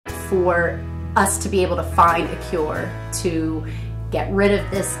for us to be able to find a cure to get rid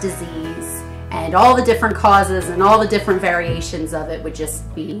of this disease, and all the different causes and all the different variations of it would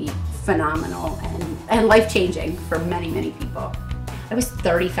just be phenomenal and life-changing for many, many people. I was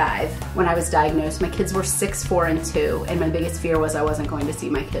 35 when I was diagnosed. My kids were 6, 4, and 2, and my biggest fear was I wasn't going to see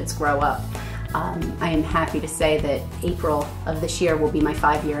my kids grow up. I am happy to say that April of this year will be my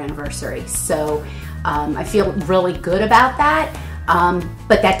 5-year anniversary. So I feel really good about that.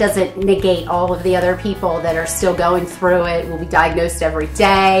 But that doesn't negate all of the other people that are still going through it, will be diagnosed every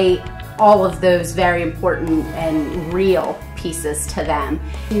day, all of those very important and real pieces to them.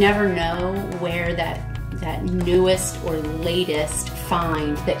 You never know where that newest or latest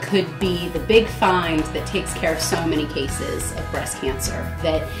find that could be the big find that takes care of so many cases of breast cancer.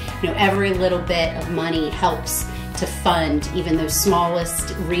 That, you know, every little bit of money helps to fund even those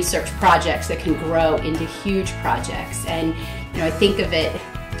smallest research projects that can grow into huge projects. And you know, I think of it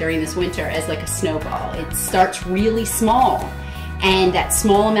during this winter as like a snowball. It starts really small, and that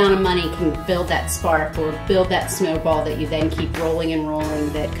small amount of money can build that spark or build that snowball that you then keep rolling and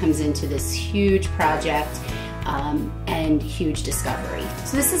rolling, that comes into this huge project and huge discovery.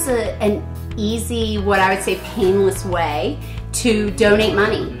 So this is an easy, what I would say painless way to donate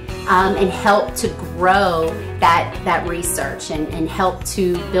money and help to grow that research and help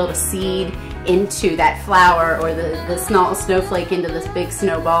to build a seed into that flower, or the small snowflake into this big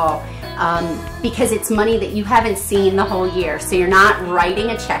snowball, because it's money that you haven't seen the whole year. So you're not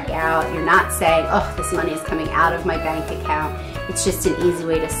writing a check out, you're not saying, oh, this money is coming out of my bank account. It's just an easy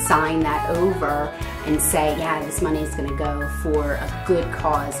way to sign that over and say, yeah, this money is going to go for a good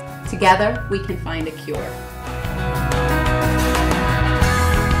cause. Together, we can find a cure.